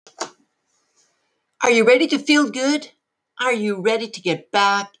Are you ready to feel good? Are you ready to get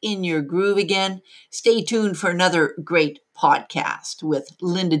back in your groove again? Stay tuned for another great podcast with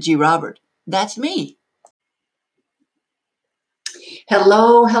Linda G. Robert. That's me.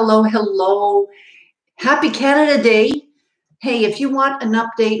 Hello, hello, hello. Happy Canada Day. Hey, if you want an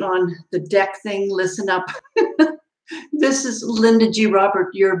update on the deck thing, listen up. This is Linda G.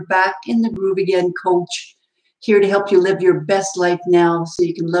 Robert, your back in the groove again coach, here to help you live your best life now so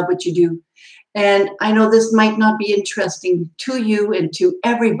you can love what you do. And I know this might not be interesting to you and to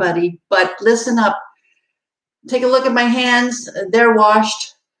everybody, but listen up. Take a look at my hands. They're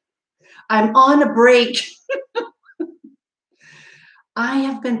washed. I'm on a break. I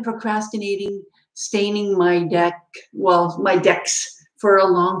have been procrastinating, staining my my decks for a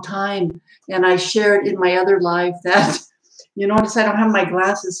long time. And I shared in my other live that, you notice I don't have my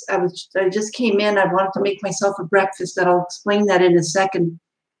glasses. I just came in. I wanted to make myself a breakfast. And I'll explain that in a second.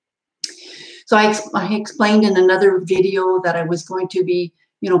 So I explained in another video that I was going to be,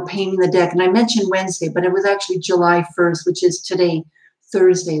 painting the deck. And I mentioned Wednesday, but it was actually July 1st, which is today,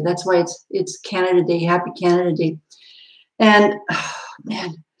 Thursday. That's why it's Canada Day. Happy Canada Day. And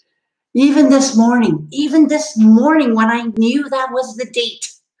man, even this morning when I knew that was the date,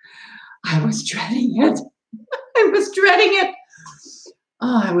 I was dreading it. I was dreading it.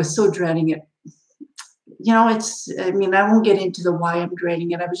 Oh, I was so dreading it. I won't get into the why I'm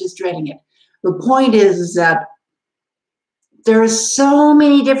dreading it. I was just dreading it. The point is that there are so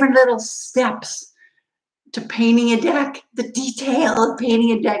many different little steps to painting a deck, the detail of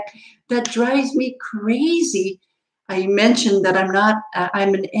painting a deck that drives me crazy. I mentioned that I'm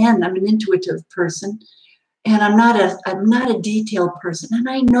an intuitive person, and I'm not a detailed person. And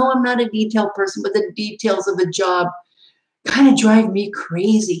I know I'm not a detailed person, but the details of a job kind of drive me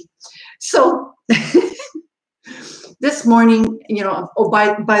crazy. So this morning,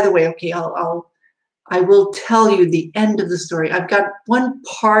 by the way, okay, I will tell you the end of the story. I've got one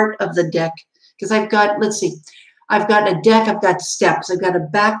part of the deck because I've got a deck, I've got steps, I've got a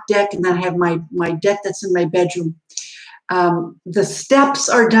back deck, and then I have my deck that's in my bedroom. The steps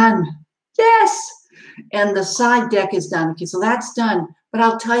are done. Yes. And the side deck is done. Okay, so that's done. But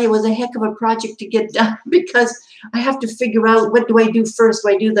I'll tell you, it was a heck of a project to get done because I have to figure out, what do I do first?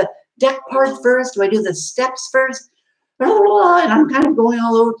 Do I do the deck part first? Do I do the steps first? And I'm kind of going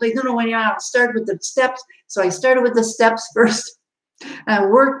all over the place. I'll start with the steps. So I started with the steps first. I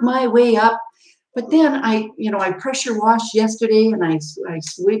worked my way up. But then I pressure washed yesterday, and I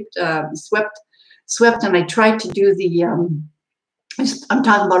swept, and I tried to do I'm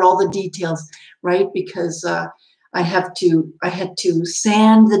talking about all the details, right? Because I had to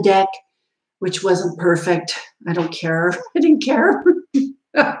sand the deck, which wasn't perfect. I don't care. I didn't care.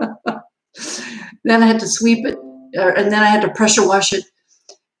 Then I had to sweep it, and then I had to pressure wash it.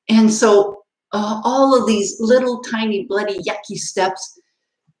 And so all of these little tiny bloody yucky steps,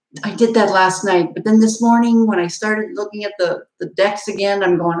 I did that last night. But then this morning when I started looking at the decks again,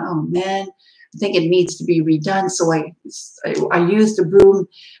 I'm going, oh man, I think it needs to be redone. So I used a broom.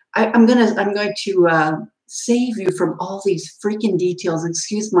 I'm going to save you from all these freaking details.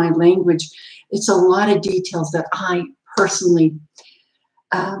 Excuse my language. It's a lot of details that I personally,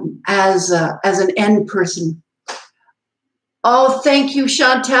 as an end person. Oh, thank you,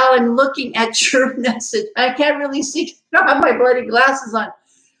 Chantal. I'm looking at your message. I can't really see. I don't have my bloody glasses on.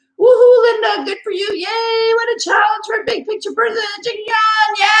 Woohoo, Linda, good for you. Yay, what a challenge for a big picture person.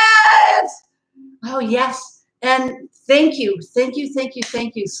 Yes. Oh, yes. And thank you.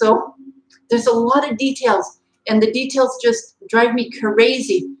 So there's a lot of details, and the details just drive me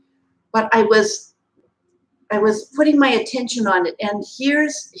crazy. But I was putting my attention on it. And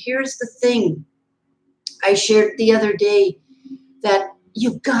here's the thing I shared the other day, that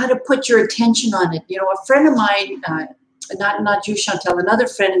you got to put your attention on it. A friend of mine, not you, Chantal, another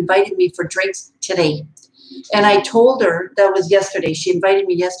friend invited me for drinks today. And I told her, that was yesterday. She invited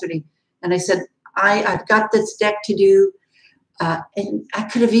me yesterday. And I said, I've got this deck to do. And I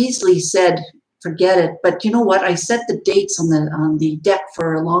could have easily said, forget it. But you know what? I set the dates on the deck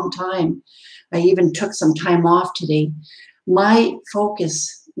for a long time. I even took some time off today. My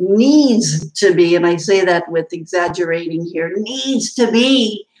focus needs to be, and I say that with exaggerating here, needs to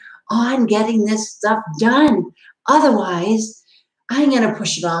be on getting this stuff done. Otherwise, I'm going to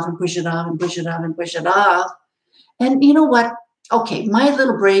push it off and push it off and push it off and push it off. And you know what? Okay, my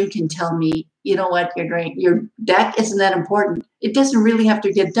little brain can tell me, you know what, your deck isn't that important. It doesn't really have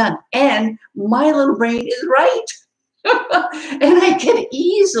to get done. And my little brain is right. And I can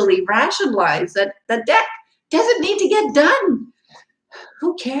easily rationalize that the deck doesn't need to get done.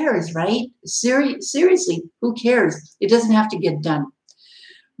 Who cares, right? Seriously, who cares? It doesn't have to get done.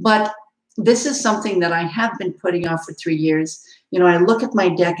 But this is something that I have been putting off for 3 years. You know, I look at my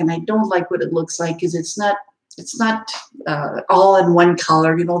deck and I don't like what it looks like because it's not all in one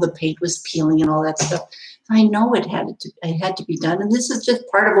color. You know, the paint was peeling and all that stuff. I know it had to be done, and this is just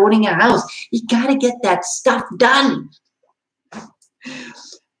part of owning a house. You got to get that stuff done.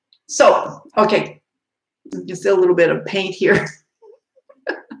 So, okay, just a little bit of paint here.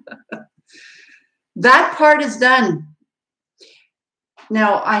 That part is done.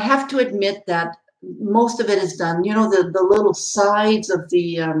 Now, I have to admit that most of it is done. You know, the little sides of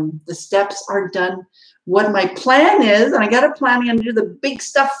the steps aren't done. What my plan is, and I got a plan, I'm going to do the big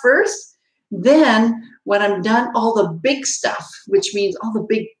stuff first. Then, when I'm done all the big stuff, which means all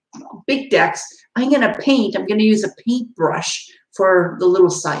the big decks, I'm going to paint. I'm going to use a paintbrush for the little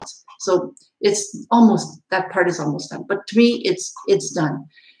sides. So it's almost, that part is almost done. But to me, it's done.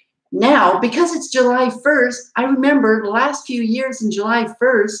 Now, because it's July 1st, I remember the last few years in July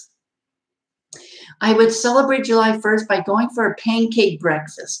 1st, I would celebrate July 1st by going for a pancake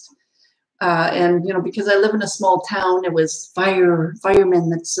breakfast. And, you know, because I live in a small town, it was firemen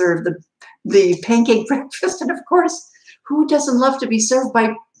that served the pancake breakfast. And of course, who doesn't love to be served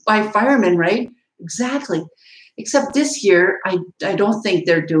by firemen, right? Exactly. Except this year, I don't think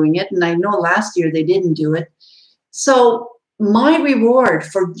they're doing it. And I know last year they didn't do it. So my reward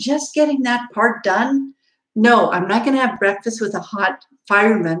for just getting that part done, no, I'm not going to have breakfast with a hot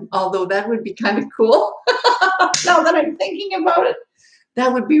fireman, although that would be kind of cool. Now that I'm thinking about it,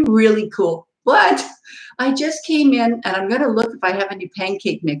 that would be really cool. But I just came in and I'm going to look if I have any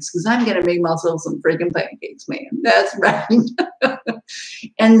pancake mix because I'm going to make myself some freaking pancakes, man. That's right.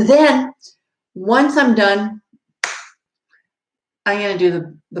 And then once I'm done, I'm going to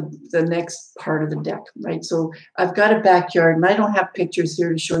do the next part of the deck, right? So I've got a backyard, and I don't have pictures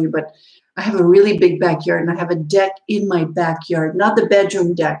here to show you, but I have a really big backyard, and I have a deck in my backyard, not the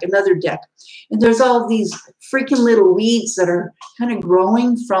bedroom deck, another deck. And there's all these freaking little weeds that are kind of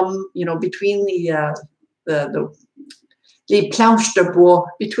growing from, you know, between the planches de bois,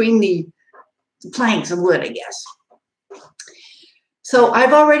 between the planks of wood, I guess. So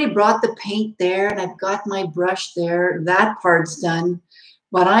I've already brought the paint there and I've got my brush there. That part's done.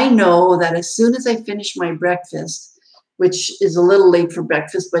 But I know that as soon as I finish my breakfast, which is a little late for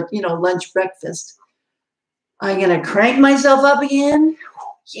breakfast, but you know, lunch breakfast, I'm going to crank myself up again.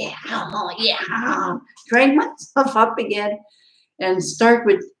 Yeah. Crank myself up again and start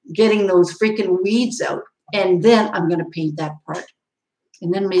with getting those freaking weeds out. And then I'm going to paint that part.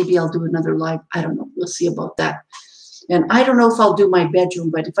 And then maybe I'll do another live. I don't know. We'll see about that. And I don't know if I'll do my bedroom,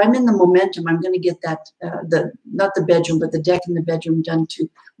 but if I'm in the momentum, I'm going to get that, not the bedroom, but the deck in the bedroom done too.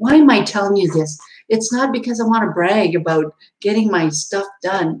 Why am I telling you this? It's not because I want to brag about getting my stuff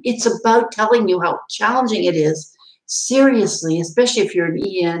done. It's about telling you how challenging it is. Seriously, especially if you're an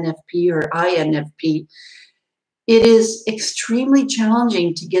ENFP or INFP, it is extremely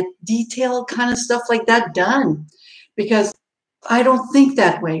challenging to get detailed kind of stuff like that done because I don't think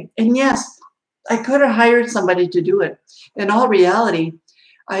that way. And yes, I could have hired somebody to do it. In all reality,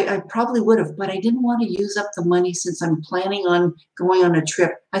 I probably would have, but I didn't want to use up the money since I'm planning on going on a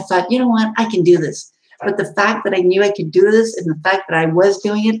trip. I thought, you know what, I can do this. But the fact that I knew I could do this and the fact that I was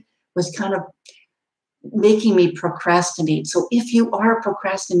doing it was kind of making me procrastinate. So if you are a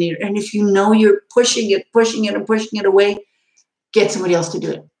procrastinator and if you know you're pushing it away, get somebody else to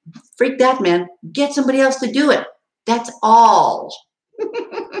do it. Freak that, man. Get somebody else to do it. That's all.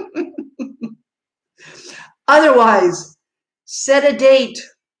 Otherwise, set a date.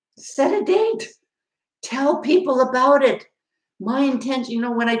 Set a date. Tell people about it. My intention, you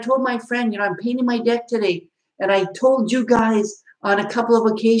know, when I told my friend, you know, I'm painting my deck today, and I told you guys on a couple of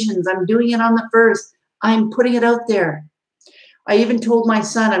occasions, I'm doing it on the 1st. I'm putting it out there. I even told my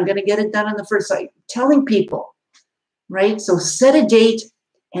son I'm going to get it done on the 1st. So telling people, right? So set a date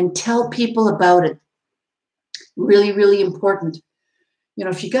and tell people about it. Really, really important. You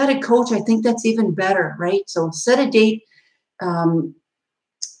know, if you got a coach, I think that's even better, right? So set a date and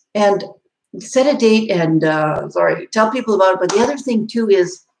tell people about it. But the other thing too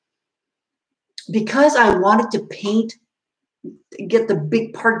is because I wanted to get the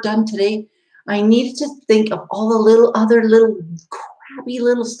big part done today, I needed to think of all the other crappy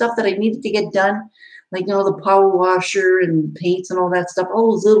little stuff that I needed to get done. Like, you know, the power washer and paints and all that stuff,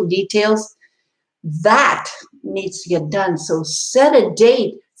 all those little details. That needs to get done. So set a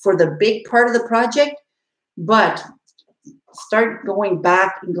date for the big part of the project, but start going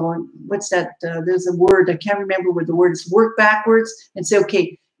back and going, what's that? There's a word, I can't remember what the word is. Work backwards and say,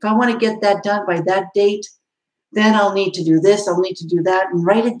 okay, if I want to get that done by that date, then I'll need to do this, I'll need to do that, and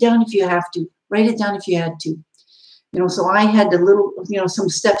write it down if you have to. Write it down if you had to. So I had some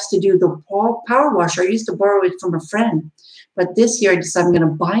steps to do the power washer. I used to borrow it from a friend, but this year I decided I'm going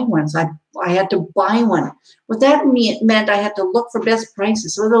to buy one. So I had to buy one. What that meant I had to look for best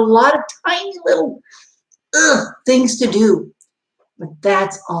prices. So there's a lot of tiny little things to do. But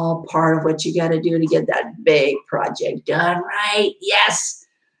that's all part of what you got to do to get that big project done, right? Yes.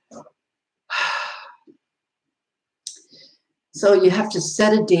 So you have to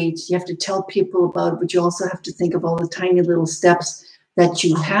set a date. You have to tell people about it, but you also have to think of all the tiny little steps that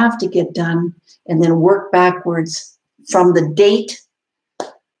you have to get done and then work backwards from the date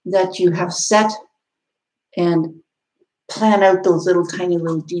that you have set and plan out those tiny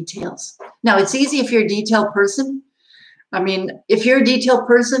little details. Now, it's easy if you're a detail person. I mean, if you're a detail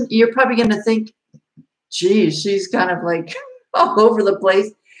person, you're probably going to think, geez, she's kind of like all over the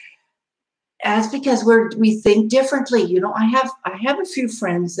place. That's because we think differently. I have a few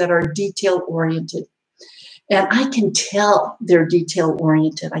friends that are detail oriented, and I can tell they're detail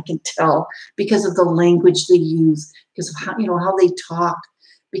oriented. I can tell because of the language they use, because of how they talk,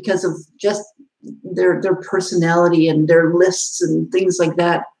 because of just their personality and their lists and things like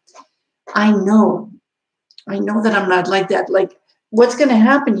that. I know that I'm not like that. Like, what's going to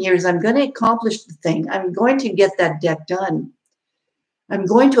happen here is I'm going to accomplish the thing. I'm going to get that deck done. I'm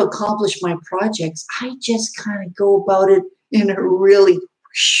going to accomplish my projects. I just kind of go about it in a really,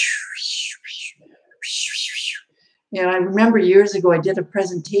 I remember years ago, I did a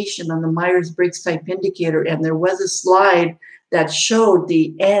presentation on the Myers-Briggs type indicator, and there was a slide that showed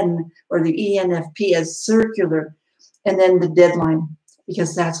the N or the ENFP as circular, and then the deadline,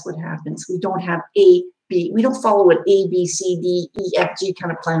 because that's what happens. We don't have we don't follow an A, B, C, D, E, F, G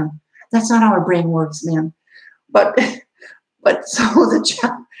kind of plan. That's not how our brain works, man. But so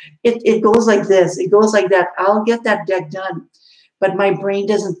it goes like this. It goes like that. I'll get that deck done, but my brain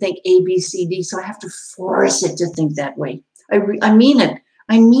doesn't think A, B, C, D, so I have to force it to think that way. I mean it.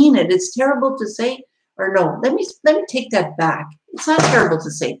 I mean it. It's terrible to say, or no. Let me take that back. It's not terrible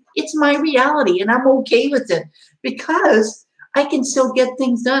to say. It's my reality, and I'm okay with it because I can still get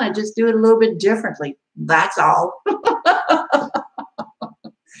things done. I just do it a little bit differently. That's all.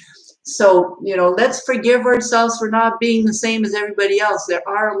 So, let's forgive ourselves for not being the same as everybody else. There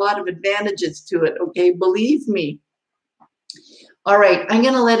are a lot of advantages to it, okay? Believe me. All right, I'm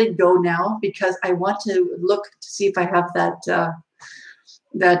going to let it go now because I want to look to see if I have that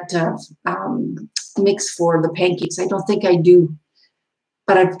mix for the pancakes. I don't think I do,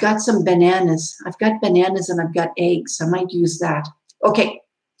 but I've got some bananas. I've got bananas and I've got eggs. I might use that. Okay,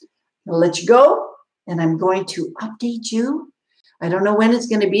 I'll let you go, and I'm going to update you. I don't know when it's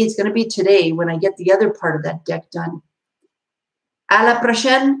going to be. It's going to be today when I get the other part of that deck done. À la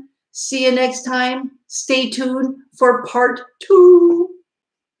prochaine. See you next time. Stay tuned for part 2.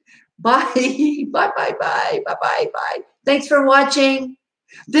 Bye. Bye, bye, bye, bye, bye, bye. Thanks for watching.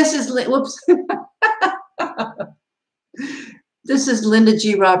 This is, whoops. This is Linda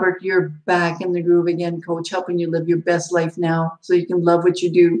G. Robert. You're back in the groove again, coach, helping you live your best life now so you can love what you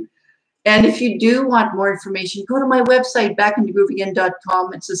do. And if you do want more information, go to my website,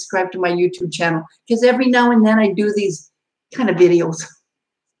 backinthegrooveagain.com, and subscribe to my YouTube channel, because every now and then I do these kind of videos.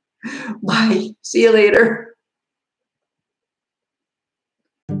 Bye. See you later.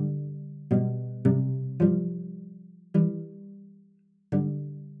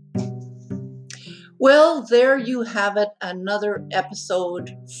 Well, there you have it, another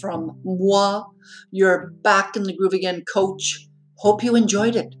episode from moi, your Back in the Groove Again coach. Hope you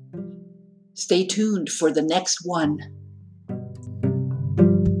enjoyed it. Stay tuned for the next one.